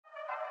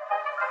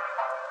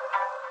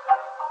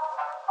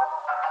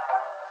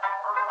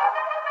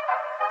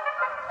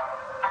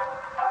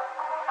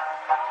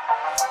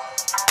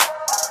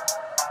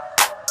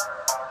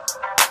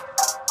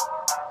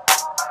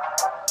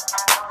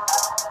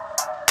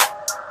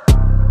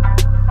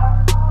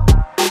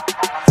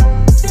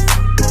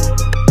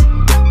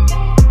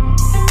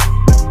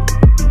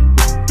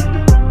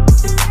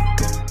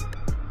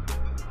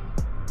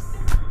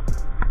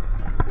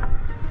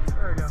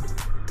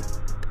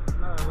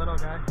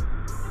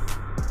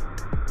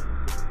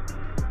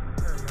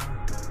There we go.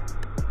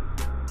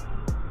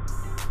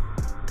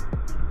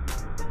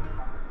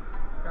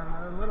 Got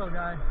another little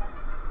guy.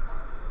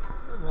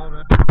 Just a little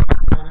bit.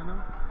 Right in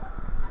him.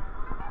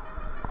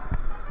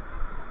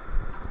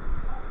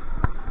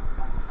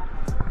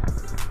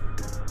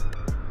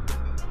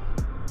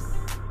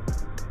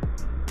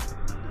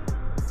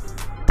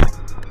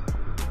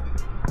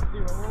 See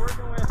what we're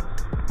working with.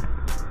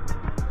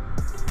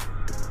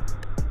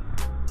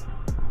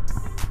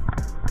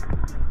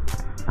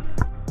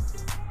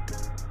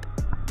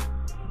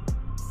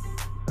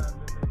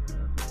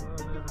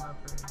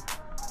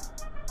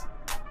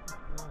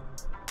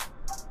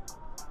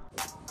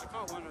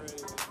 One already.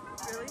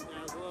 Really? Yeah,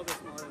 it was a little bit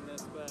smaller than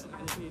this, but I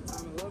just need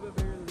something a little bit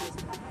bigger than this.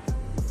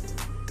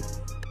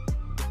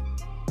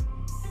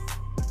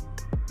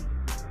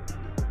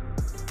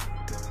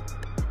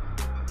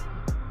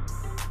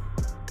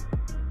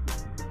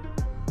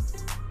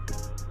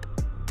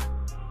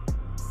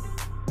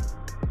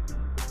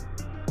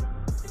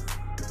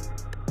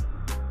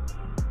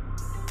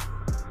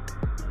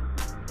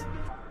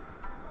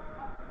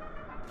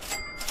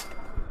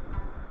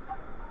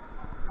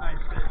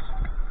 Nice fish.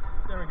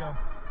 There we go.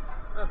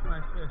 That's a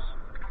nice fish.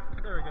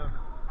 There we go.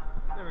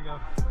 There we go.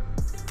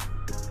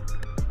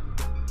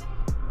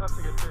 That's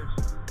a good fish.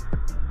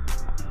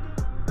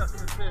 That's a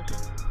good fish.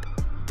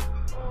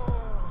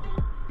 Oh.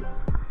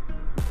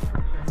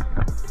 Okay.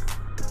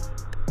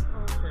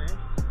 Okay.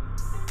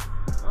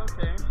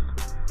 Okay.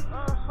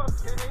 Oh,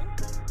 okay.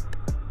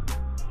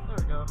 There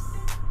we go.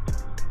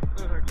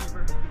 There's our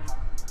keeper.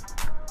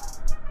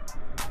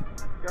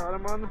 Got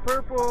him on the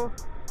purple.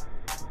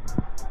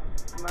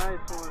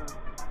 Nice one.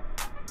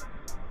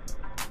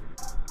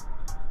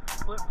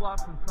 Flip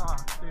flops and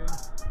socks, dude.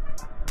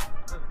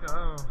 Let's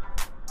go.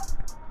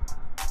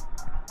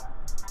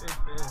 Big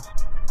fish.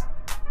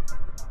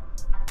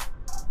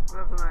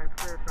 That's a nice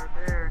fish right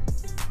there.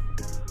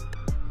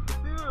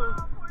 Dude.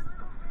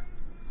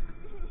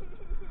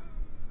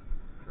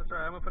 That's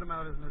alright, I'm gonna put him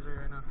out of his misery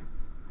right now.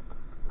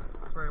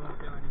 That's where he won't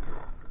feel anything.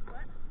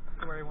 What?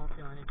 That's where he won't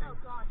feel anything. Oh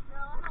gosh, no,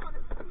 I don't want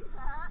to see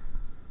that.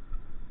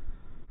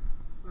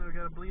 Then we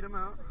gotta bleed him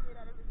out. Get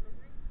out of his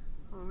misery.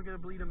 Well, we gotta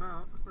bleed him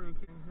out. We're gonna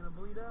keep him gonna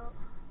bleed out.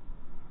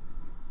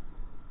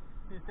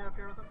 Can you stay up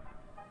here with him?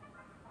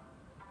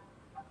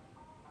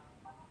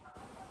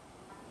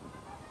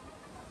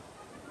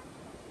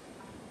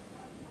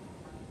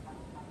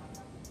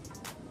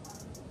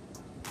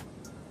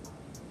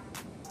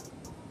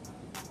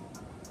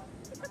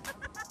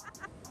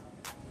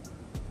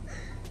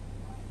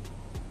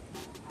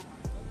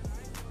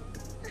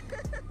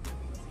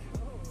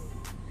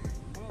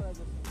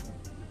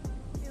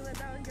 You let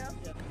that one go?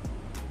 Yeah.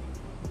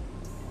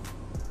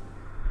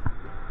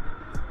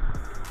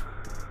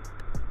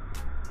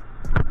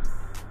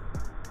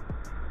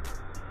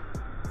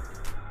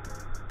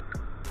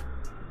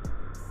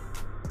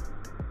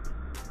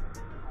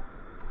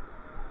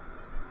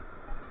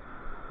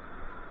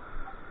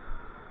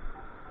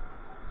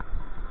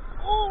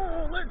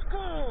 Oh, let's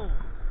go!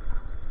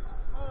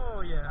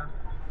 Oh yeah,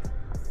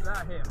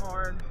 that hit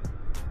hard.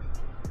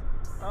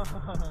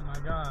 Oh my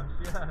gosh,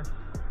 yes.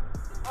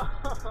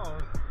 Oh,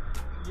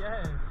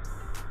 yes.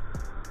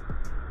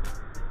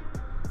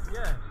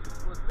 Yes,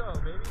 let's go,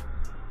 baby.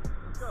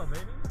 Let's go,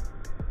 baby.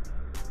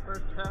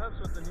 First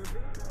cast with the new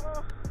bait.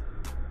 Oh,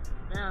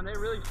 man, they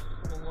really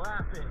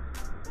slap it.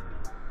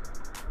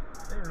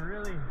 They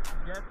really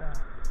get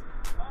that.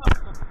 Oh.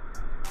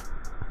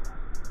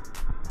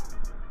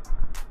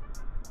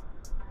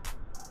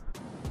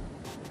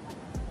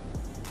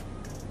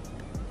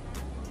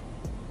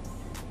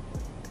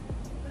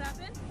 What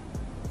happened?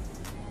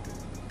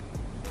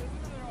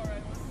 Another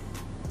alright one.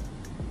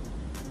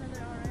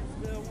 Another alright.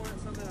 Still want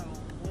something a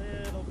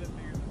little bit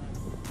bigger than that.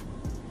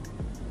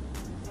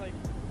 It's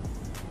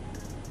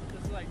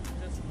like,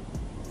 just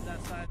that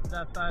size.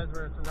 That size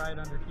where it's right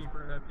under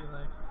keeper, I feel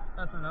like.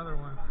 That's another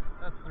one.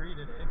 That's 3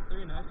 today.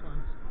 3 nice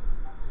ones.